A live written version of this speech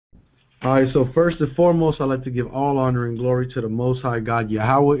All right, so first and foremost, I'd like to give all honor and glory to the Most High God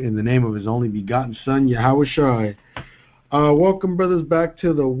Yahweh in the name of His only begotten Son, Yahweh Shai. Welcome, brothers, back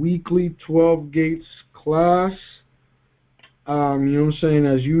to the weekly 12 Gates class. You know what I'm saying?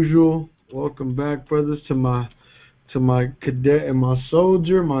 As usual, welcome back, brothers, to my cadet and my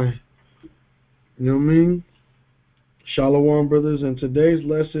soldier, you know what I mean? Shalom, brothers, and today's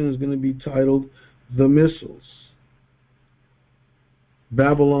lesson is going to be titled The Missiles,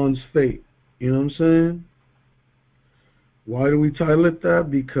 Babylon's Fate. You know what I'm saying? Why do we title it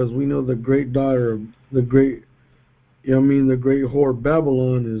that? Because we know the great daughter of the great, you know what I mean, the great whore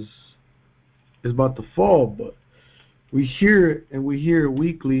Babylon is about to fall, but we hear it, and we hear it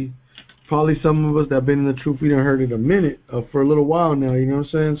weekly. Probably some of us that have been in the truth, we done heard it a minute, for a little while now, you know what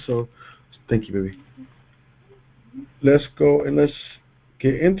I'm saying? So, thank you, baby. Let's go and let's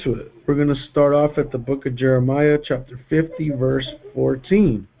get into it. We're going to start off at the book of Jeremiah, chapter 50, verse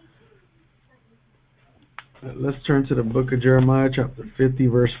 14. Let's turn to the book of Jeremiah, chapter 50,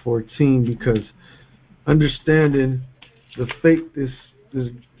 verse 14, because understanding the fate this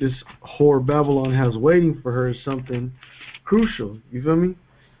whore Babylon has waiting for her is something crucial. You feel me?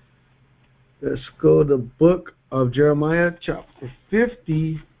 Let's go to the book of Jeremiah, chapter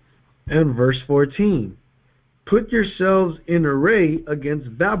 50, and verse 14. Put yourselves in array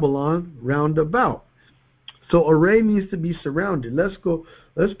against Babylon round about. So array means to be surrounded. Let's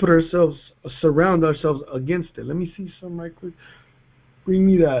surround ourselves against it. Let me see some right quick. Bring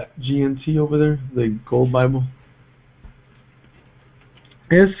me that GNT over there, the Gold Bible.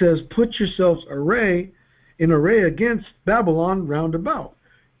 It says, put yourselves in array against Babylon round about.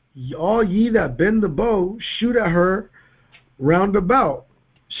 All ye that bend the bow, shoot at her round about.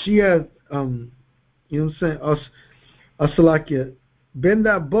 She has, you know what I'm saying, Asalakia, bend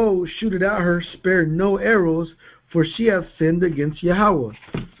that bow, shoot it at her, spare no arrows, for she hath sinned against Yahweh.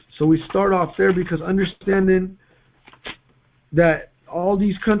 So we start off there because understanding that all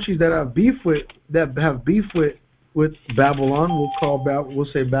these countries that have beef with Babylon, we'll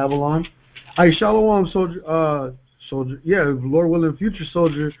say Babylon. Hey, Shalom, soldier, yeah, Lord willing, future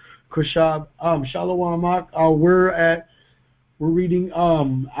soldier, Kushab, Shalom, we're reading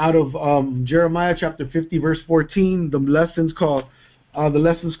out of Jeremiah chapter 50, verse 14. The lesson's called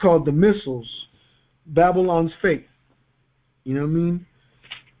The Missiles, Babylon's Fate. You know what I mean?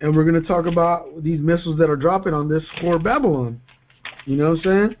 And we're going to talk about these missiles that are dropping on this whore Babylon. You know what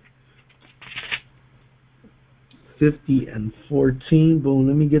I'm saying? 50 and 14. Boom,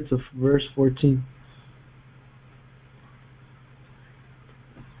 let me get to verse 14.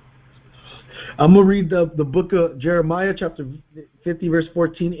 I'm going to read the book of Jeremiah, chapter 50, verse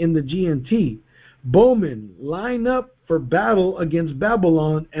 14 in the GNT. Bowmen, line up for battle against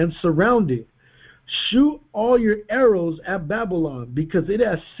Babylon and surround it. Shoot all your arrows at Babylon, because it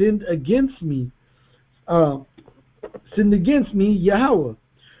has sinned against me, Yahweh.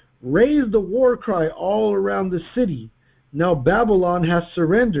 Raise the war cry all around the city. Now Babylon has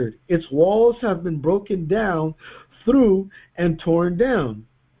surrendered. Its walls have been broken down through and torn down.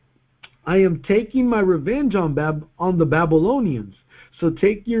 I am taking my revenge on the Babylonians. So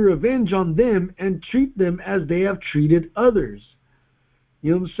take your revenge on them and treat them as they have treated others.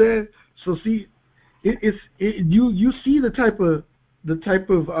 You know what I'm saying? So see, you see the type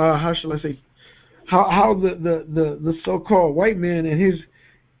of how shall I say, how the so-called white man and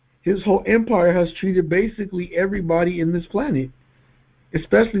his whole empire has treated basically everybody in this planet,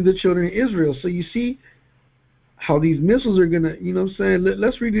 especially the children of Israel. So you see how these missiles are gonna, you know what I'm saying?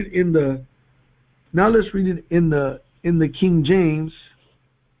 Let's read it in the King James.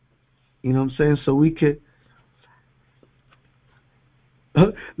 You know what I'm saying? So we could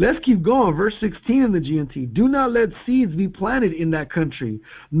let's keep going. Verse 16 in the GNT. Do not let seeds be planted in that country,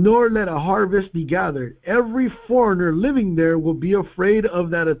 nor let a harvest be gathered. Every foreigner living there will be afraid of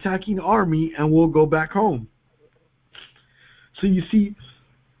that attacking army and will go back home. So you see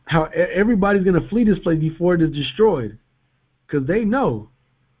how everybody's going to flee this place before it is destroyed, because they know.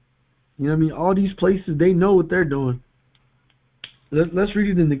 You know what I mean? All these places, they know what they're doing. Let's read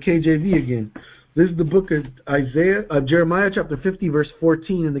it in the KJV again. This is the book of Jeremiah chapter 50, verse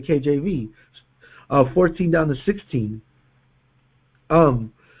 14 in the KJV. 14 down to 16.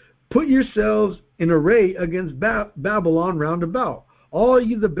 Put yourselves in array against Babylon round about. All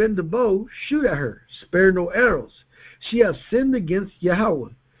ye that bend the bow, shoot at her. Spare no arrows. She hath sinned against Yahweh.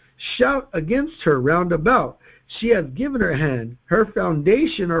 Shout against her round about. She has given her hand. Her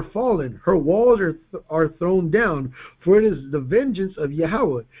foundation are fallen. Her walls are thrown down. For it is the vengeance of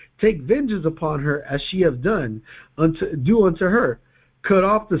Yahweh. Take vengeance upon her as she hath done. Do unto her. cut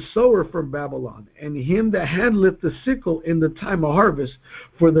off the sower from Babylon, and him that handleth the sickle in the time of harvest.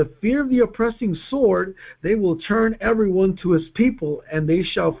 For the fear of the oppressing sword, they will turn everyone to his people, and they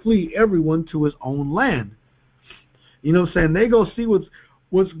shall flee everyone to his own land. You know what I'm saying? They go see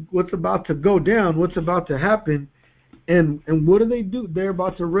what's about to go down, what's about to happen, and what do? They're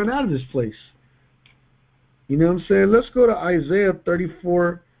about to run out of this place. You know what I'm saying? Let's go to Isaiah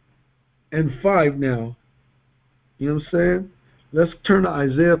 34 and 5 now. You know what I'm saying? Let's turn to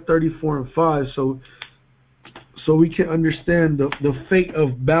Isaiah 34 and 5 so we can understand the fate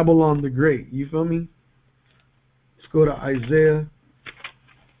of Babylon the Great. You feel me? Let's go to Isaiah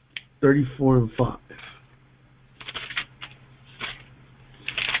 34 and 5.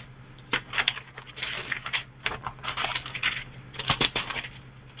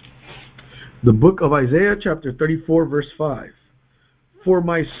 The book of Isaiah, chapter 34, verse 5. For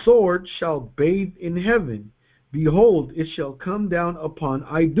my sword shall bathe in heaven. Behold, it shall come down upon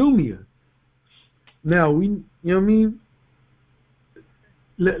Idumea. Now, you know what I mean?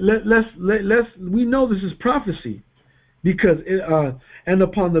 We know this is prophecy. Because, and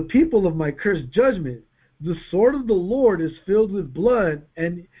upon the people of my cursed judgment, the sword of the Lord is filled with blood,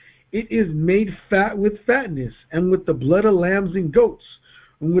 and it is made fat with fatness, and with the blood of lambs and goats,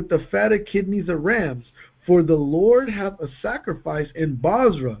 and with the fat of kidneys of rams. For the Lord hath a sacrifice in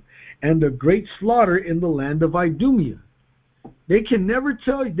Bozrah, and a great slaughter in the land of Idumea. They can never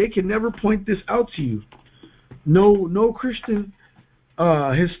tell you, they can never point this out to you. No Christian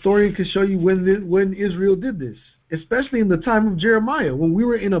historian can show you when Israel did this, especially in the time of Jeremiah, when we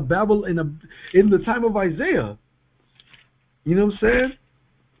were in the time of Isaiah. You know what I'm saying?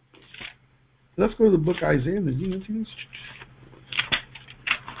 Let's go to the book of Isaiah in the GNT.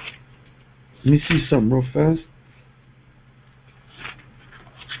 Let me see something real fast.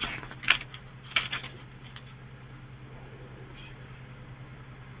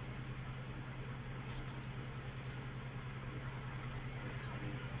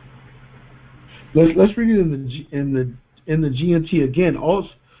 Let's read it in the GNT again, also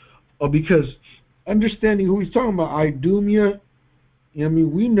because understanding who he's talking about, Idumea. I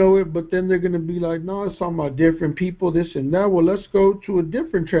mean, we know it, but then they're going to be like, no, it's talking about different people, this and that. Well, let's go to a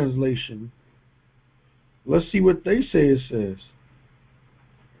different translation. Let's see what they say it says.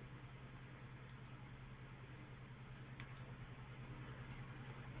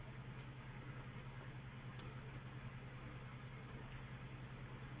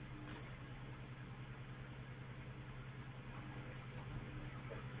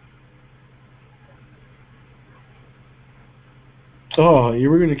 Oh, yeah,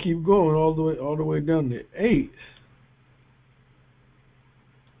 we're going to keep going all the way down to 8.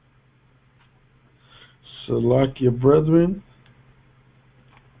 So, like your brethren.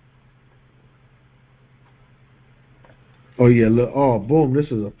 Oh yeah, look. Oh, boom! This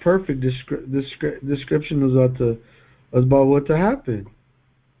is a perfect description about what to happen.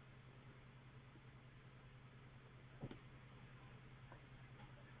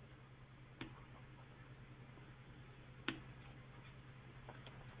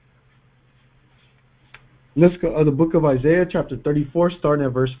 Let's go. The book of Isaiah, chapter 34, starting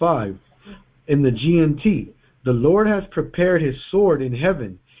at verse 5. In the GNT, the Lord has prepared his sword in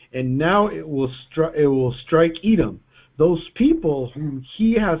heaven, and now it will strike Edom, those people whom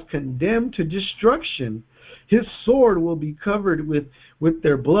he has condemned to destruction. His sword will be covered with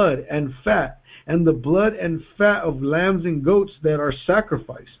their blood and fat, and the blood and fat of lambs and goats that are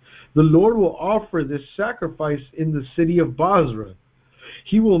sacrificed. The Lord will offer this sacrifice in the city of Bozrah.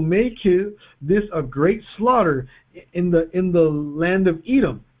 He will make this a great slaughter in the land of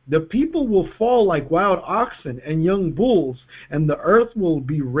Edom. The people will fall like wild oxen and young bulls, and the earth will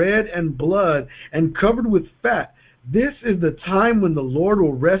be red and blood and covered with fat. This is the time when the Lord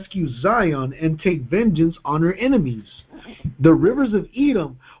will rescue Zion and take vengeance on her enemies. The rivers of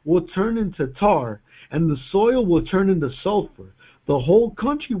Edom will turn into tar, and the soil will turn into sulfur. The whole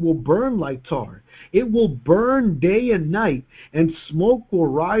country will burn like tar. It will burn day and night, and smoke will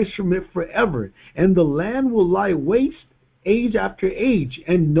rise from it forever. And the land will lie waste age after age,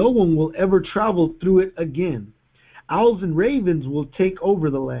 and no one will ever travel through it again. Owls and ravens will take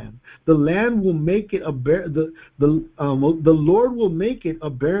over the land. The land will make it the Lord will make it a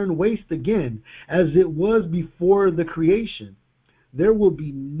barren waste again, as it was before the creation. There will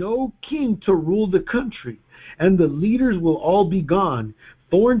be no king to rule the country, and the leaders will all be gone.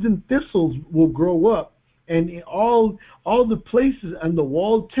 Thorns and thistles will grow up, and in all the places and the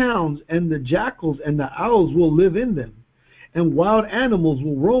walled towns, and the jackals and the owls will live in them. And wild animals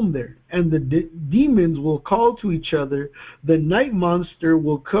will roam there, and the demons will call to each other. The night monster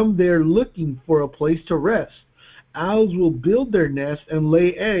will come there looking for a place to rest. Owls will build their nests and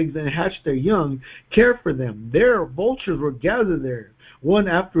lay eggs and hatch their young, care for them. There vultures will gather there, one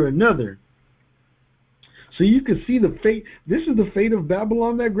after another. So you can see the fate. This is the fate of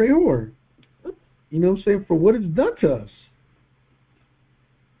Babylon, that great whore. You know what I'm saying? For what it's done to us.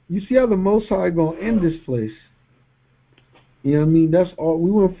 You see how the Most High going to end this place. You know what I mean? That's all.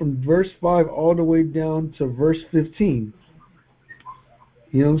 We went from verse 5 all the way down to verse 15.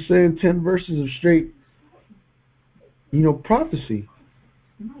 You know what I'm saying? 10 verses of straight, prophecy.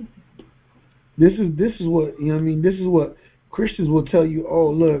 This is what, you know what I mean? This is what Christians will tell you. Oh,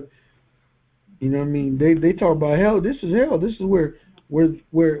 look, you know what I mean? They talk about hell. This is hell. This is where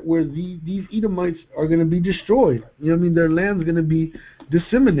these Edomites are going to be destroyed. You know what I mean? Their land's going to be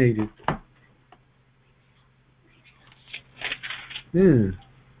disseminated. Yeah.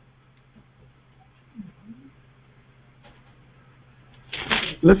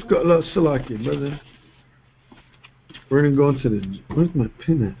 Let's go. Let's select it, brother. We're going to go into the... Where's my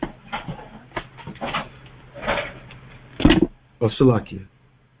pen at? Oh, Salakia.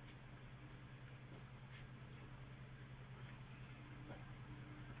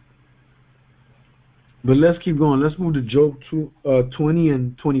 But let's keep going. Let's move to Job 20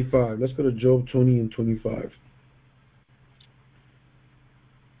 and 25. Let's go to Job 20 and 25.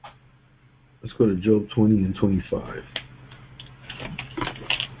 Let's go to Job 20 and 25.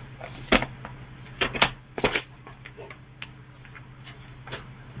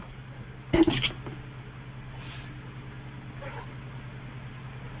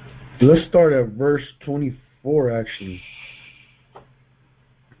 Let's start at verse 24, actually.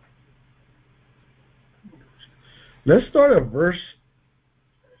 Let's start at verse...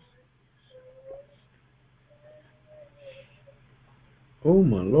 Oh,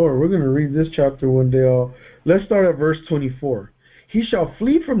 my Lord. We're going to read this chapter one day. Let's start at verse 24. He shall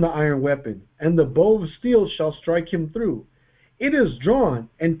flee from the iron weapon, and the bow of steel shall strike him through. It is drawn,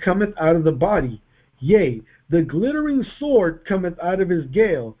 and cometh out of the body. Yea, the glittering sword cometh out of his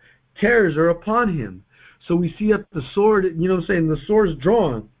gale. Terrors are upon him. So we see that the sword, you know what I'm saying, the sword's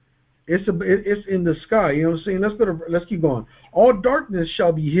drawn. It's in the sky, you know what I'm saying? Let's keep going. All darkness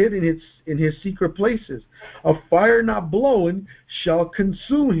shall be hid in his secret places. A fire not blown shall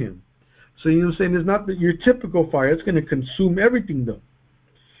consume him. So you know what I'm saying? It's not your typical fire. It's going to consume everything though.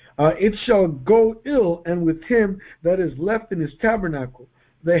 It shall go ill, and with him that is left in his tabernacle.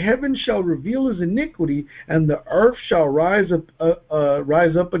 The heavens shall reveal his iniquity, and the earth shall rise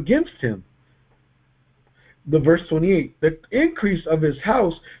up against him. The verse 28, the increase of his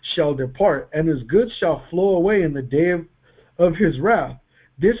house shall depart, and his goods shall flow away in the day of his wrath.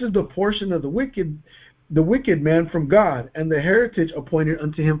 This is the portion of the wicked man from God, and the heritage appointed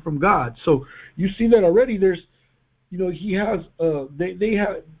unto him from God. So you see that already. There's, he has, they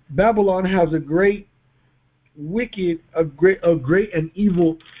have, Babylon has a great and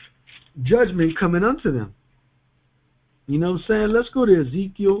evil judgment coming unto them. You know what I'm saying? Let's go to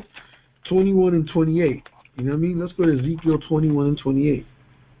Ezekiel 21 and 28. You know what I mean? Let's go to Ezekiel 21 and 28.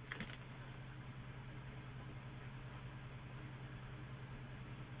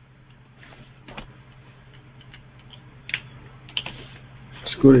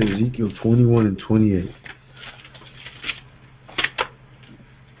 Let's go to Ezekiel 21 and 28.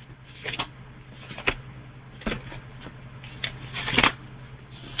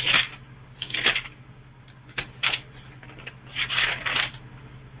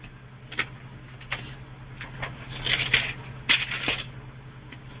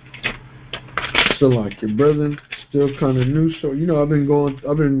 Like your brother, still kind of new. So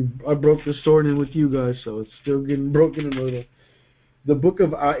I broke the sword in with you guys, so it's still getting broken a little. The book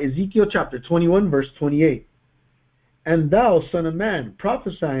of Ezekiel, chapter 21, verse 28. And thou, son of man,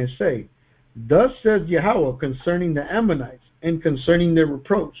 prophesy and say, thus says Yahweh concerning the Ammonites and concerning their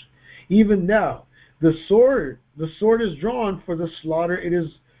reproach. Even now, the sword is drawn for the slaughter. It is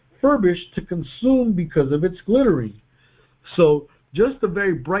furbished to consume because of its glittering. So just the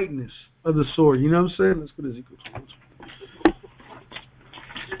very brightness of the sword, you know what I'm saying? Let's go to Ezekiel 21.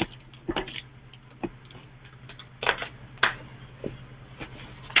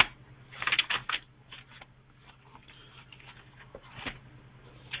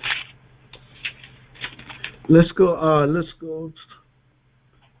 Let's go.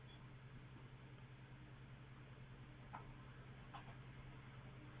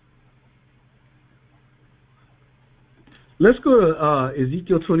 Let's go to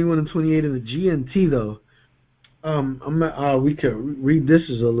Ezekiel 21 and 28 in the GNT though. We can read this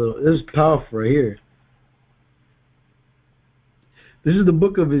this is powerful right here. This is the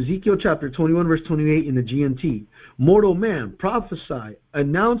book of Ezekiel chapter 21 verse 28 in the GNT. Mortal man, prophesy,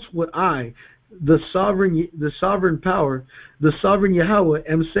 announce what I, the sovereign power, the sovereign Yahweh,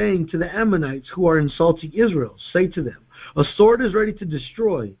 am saying to the Ammonites who are insulting Israel, say to them, a sword is ready to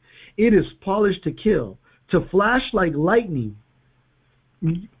destroy. It is polished to kill, to flash like lightning.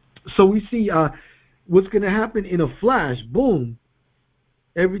 So we see what's going to happen in a flash. Boom.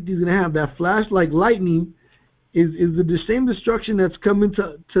 Everything's going to have that flash like lightning is the same destruction that's coming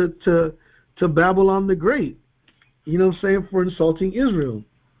to Babylon the Great. You know what I'm saying? For insulting Israel.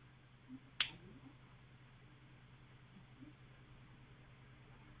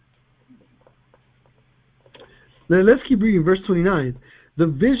 Now let's keep reading verse 29. The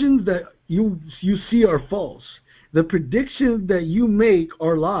visions that you see are false. The predictions that you make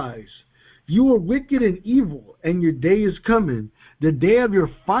are lies. You are wicked and evil, and your day is coming, the day of your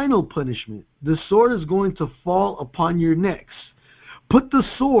final punishment. The sword is going to fall upon your necks. Put the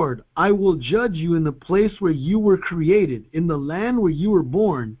sword. I will judge you in the place where you were created, in the land where you were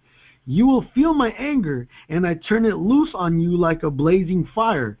born. You will feel my anger, and I turn it loose on you like a blazing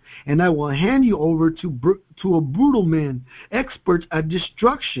fire, and I will hand you over to a brutal man, expert at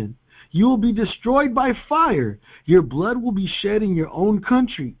destruction. You will be destroyed by fire. Your blood will be shed in your own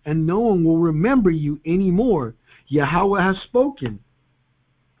country, and no one will remember you anymore. Yahweh has spoken.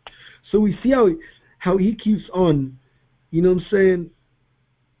 So we see how he keeps on, you know what I'm saying,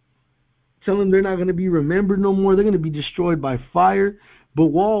 telling them they're not going to be remembered no more. They're going to be destroyed by fire. But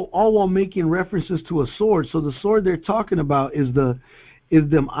all while making references to a sword. So the sword they're talking about is them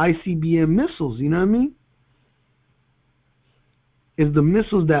ICBM missiles. You know what I mean? Is the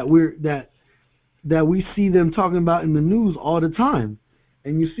missiles that we see them talking about in the news all the time.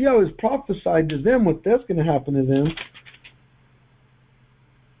 And you see how it's prophesied to them what that's going to happen to them.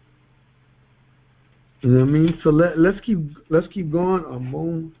 You know what I mean? So let's keep going.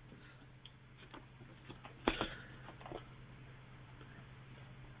 Boom.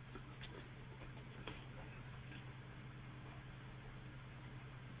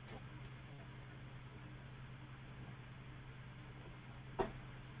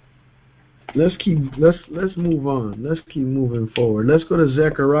 Let's move on. Let's keep moving forward. Let's go to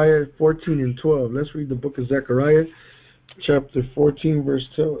Zechariah 14 and 12. Let's read the book of Zechariah, chapter 14, verse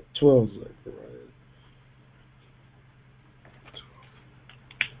 12.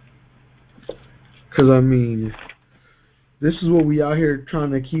 Because I mean, this is what we out here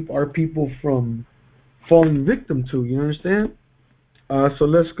trying to keep our people from falling victim to. You understand? So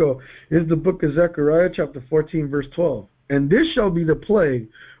let's go. Here's the book of Zechariah, chapter 14, verse 12. And this shall be the plague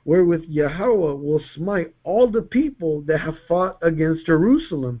wherewith Yahweh will smite all the people that have fought against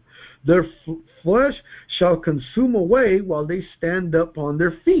Jerusalem. Their flesh shall consume away while they stand up on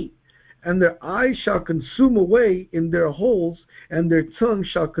their feet, and their eyes shall consume away in their holes, and their tongue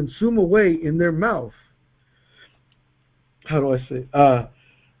shall consume away in their mouth. How do I say? If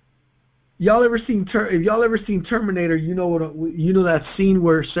y'all ever seen Terminator, you know that scene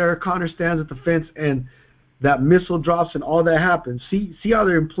where Sarah Connor stands at the fence and that missile drops and all that happens. See how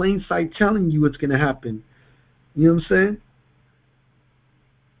they're in plain sight telling you what's going to happen. You know what I'm saying?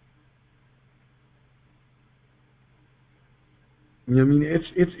 You know what I mean?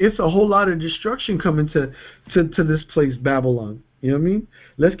 It's a whole lot of destruction coming to this place, Babylon. You know what I mean?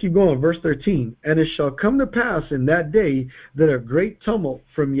 Let's keep going. Verse 13. And it shall come to pass in that day that a great tumult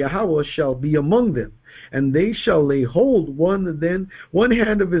from Yahweh shall be among them, and they shall lay hold one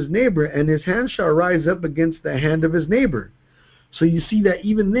hand of his neighbor, and his hand shall rise up against the hand of his neighbor. So you see that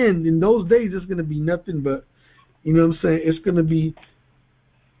even then, in those days, it's going to be nothing but, you know what I'm saying? It's going to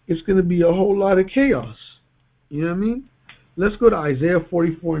be a whole lot of chaos. You know what I mean? Let's go to Isaiah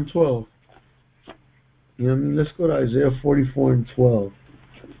 44 and 12. You know what I mean? Let's go to Isaiah 44 and 12.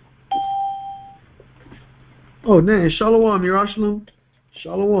 Oh, man, Shalom, Yerushalayim.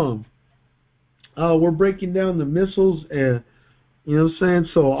 Shalom. We're breaking down the missiles, and you know what I'm saying?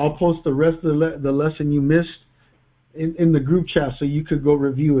 So I'll post the rest of the lesson you missed in the group chat so you could go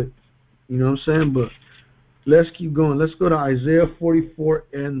review it. You know what I'm saying? But let's keep going. Let's go to Isaiah 44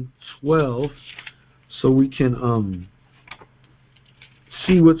 and 12 so we can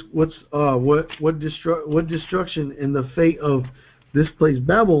see what destruction and the fate of this place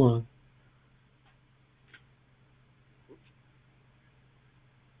Babylon.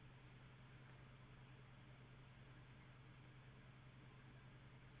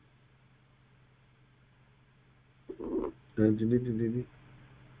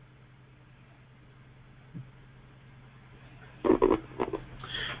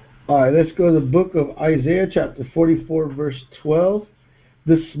 All right, let's go to the book of Isaiah, chapter 44, verse 12.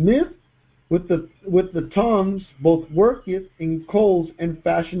 The smith with the tongs both worketh in coals and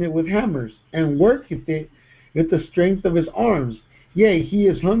fashion it with hammers, and worketh it with the strength of his arms. Yea, he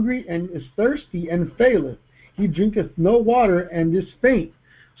is hungry and is thirsty and faileth. He drinketh no water and is faint.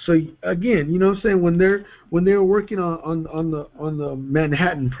 So again, you know what I'm saying, when they were working on the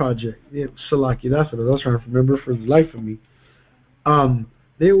Manhattan Project, Salaki, that's what I was trying to remember for the life of me.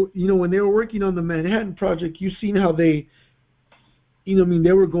 They, when they were working on the Manhattan Project, you seen how they,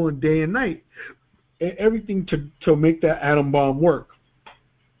 they were going day and night, and everything to make that atom bomb work.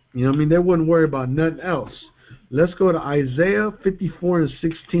 They wouldn't worry about nothing else. Let's go to Isaiah 54 and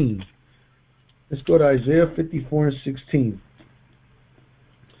 16. Let's go to Isaiah 54 and 16.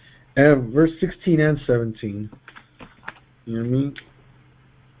 And verse 16 and 17. You know what I mean?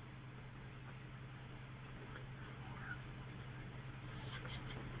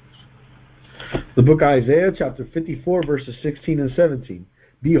 The book of Isaiah, chapter 54, verses 16 and 17.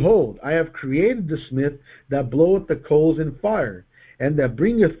 Behold, I have created the smith that bloweth the coals in fire, and that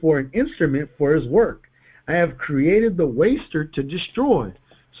bringeth for an instrument for his work. I have created the waster to destroy.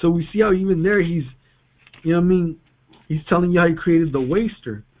 So we see how even there he's, he's telling you how he created the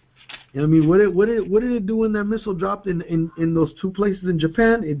waster. What did it do when that missile dropped in those two places in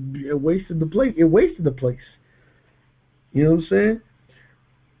Japan? It wasted the place. It wasted the place. You know what I'm saying?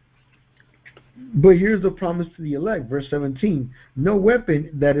 But here's the promise to the elect, verse 17. No weapon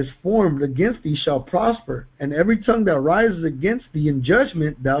that is formed against thee shall prosper, and every tongue that rises against thee in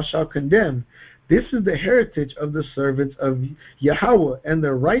judgment thou shalt condemn. This is the heritage of the servants of Yahweh, and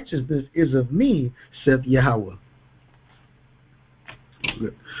their righteousness is of me, saith Yahweh.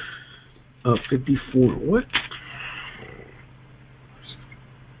 54, what?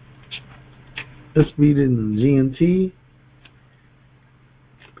 Let's read it in the GNT.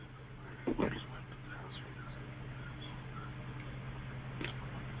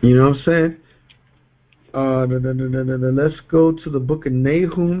 You know what I'm saying? Let's go to the book of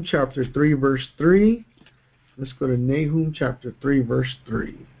Nahum, chapter 3, verse 3. Let's go to Nahum, chapter 3, verse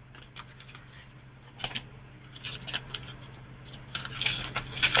 3.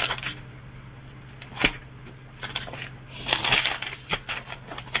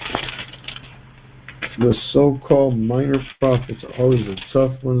 The so-called minor prophets are always the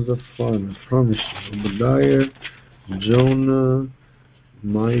tough ones to find, I promise you. Obadiah, Jonah,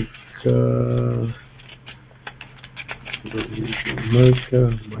 Micah,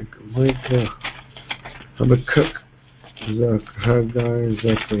 Habakkuk, Haggai,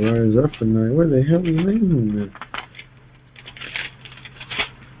 Zechariah, Zephaniah. Where the hell is Nahum at?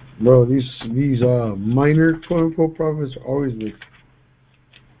 Bro, these minor quote-unquote prophets are always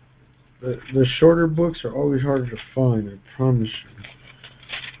the shorter books are always harder to find, I promise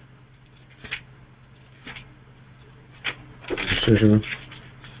you.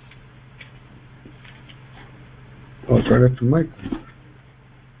 Oh, it's right after Micah.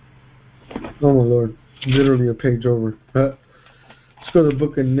 Oh my Lord, literally a page over. Let's go to the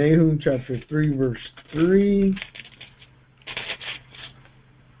book of Nahum, chapter 3, verse 3.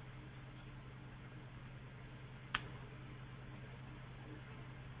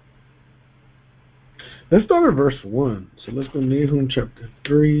 Let's start at verse 1. So let's go to Nahum, chapter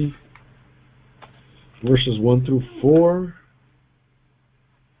 3, verses 1 through 4.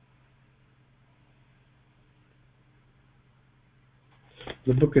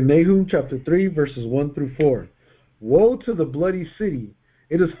 The book of Nahum, chapter 3, verses 1 through 4. Woe to the bloody city!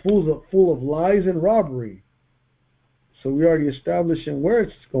 It is full of lies and robbery. So we already established where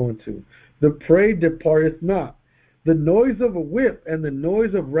it's going to. The prey departeth not. The noise of a whip and the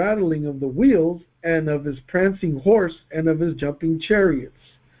noise of rattling of the wheels and of his prancing horse and of his jumping chariots.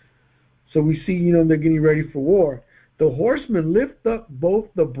 So we see, they're getting ready for war. The horsemen lift up both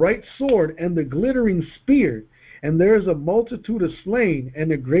the bright sword and the glittering spear, and there is a multitude of slain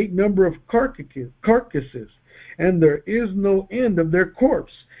and a great number of carcasses, and there is no end of their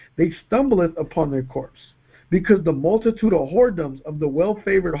corpse. They stumbleth upon their corpse, because the multitude of whoredoms of the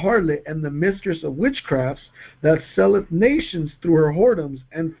well-favored harlot and the mistress of witchcrafts that selleth nations through her whoredoms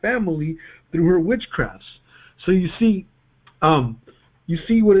and family through her witchcrafts. So you see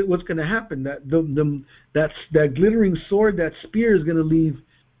what's going to happen. That glittering sword, that spear is going to leave,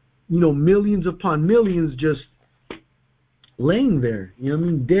 millions upon millions just laying there.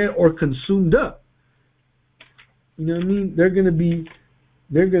 Dead or consumed up. They're going to be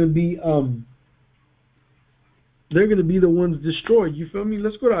the ones destroyed. You feel me?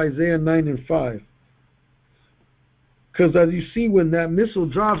 Let's go to Isaiah 9 and 5. Because as you see, when that missile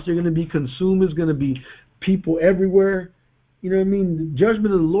drops, they're going to be consumed. There's going to be people everywhere. The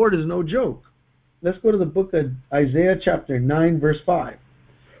judgment of the Lord is no joke. Let's go to the book of Isaiah chapter 9, verse 5.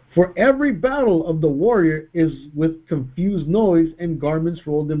 For every battle of the warrior is with confused noise and garments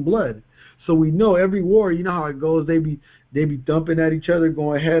rolled in blood. So we know every war, you know how it goes. They be dumping at each other,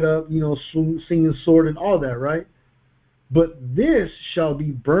 going head up, singing sword and all that, right? But this shall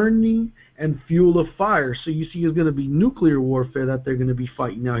be burning and fuel of fire. So you see, it's going to be nuclear warfare that they're going to be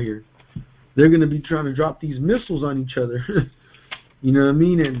fighting out here. They're going to be trying to drop these missiles on each other. You know what I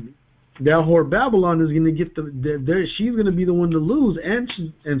mean? And that whore Babylon is going to get she's going to be the one to lose and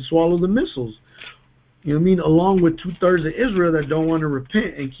swallow the missiles. You know what I mean? Along with 2/3 of Israel that don't want to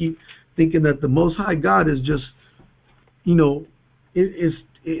repent and keep thinking that the Most High God is just,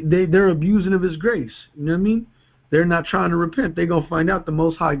 they're abusing of His grace. You know what I mean? They're not trying to repent. They're going to find out the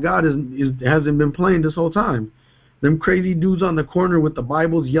Most High God hasn't been playing this whole time. Them crazy dudes on the corner with the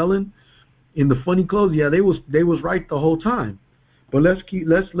Bibles yelling in the funny clothes, yeah, they was right the whole time. But let's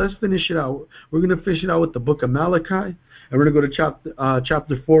finish it out. We're going to finish it out with the book of Malachi, and we're going to go to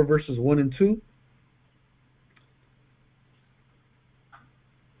chapter 4, verses 1 and 2.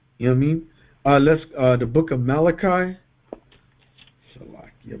 You know what I mean? The book of Malachi.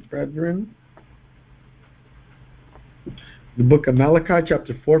 Salakia, brethren. The book of Malachi,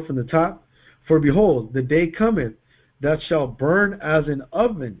 chapter 4 from the top. For behold, the day cometh that shall burn as an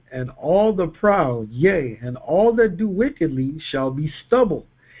oven, and all the proud, yea, and all that do wickedly shall be stubble.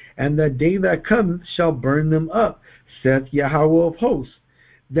 And that day that cometh shall burn them up, saith Yahweh of hosts,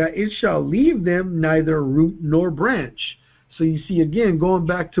 that it shall leave them neither root nor branch. So you see, again, going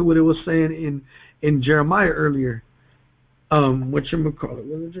back to what it was saying in Jeremiah earlier. What you call it?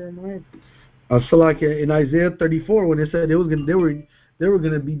 Was it Jeremiah? So like in Isaiah 34, when it said they were going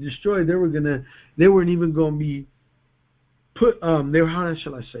to be destroyed, they weren't even going to be put. How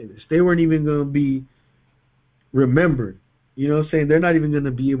shall I say this? They weren't even going to be remembered. You know what I'm saying? They're not even going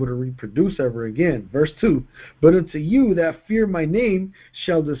to be able to reproduce ever again. Verse 2, but unto you that fear my name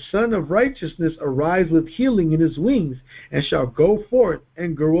shall the Son of Righteousness arise with healing in his wings, and shall go forth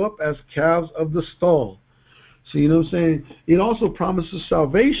and grow up as calves of the stall. So you know what I'm saying? It also promises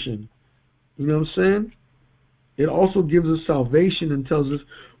salvation. You know what I'm saying? It also gives us salvation and tells us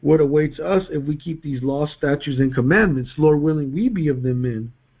what awaits us if we keep these laws, statutes, and commandments. Lord willing, we be of them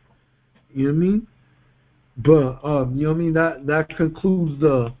men. You know what I mean? But you know what I mean? That concludes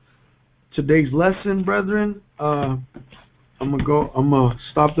today's lesson, brethren. I'm gonna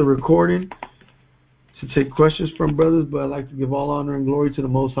stop the recording to take questions from brothers, but I'd like to give all honor and glory to the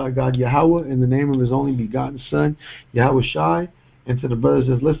Most High God Yahweh in the name of His only begotten Son, Yahweh Shai, and to the brothers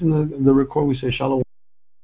that's listening to the record, we say Shalom.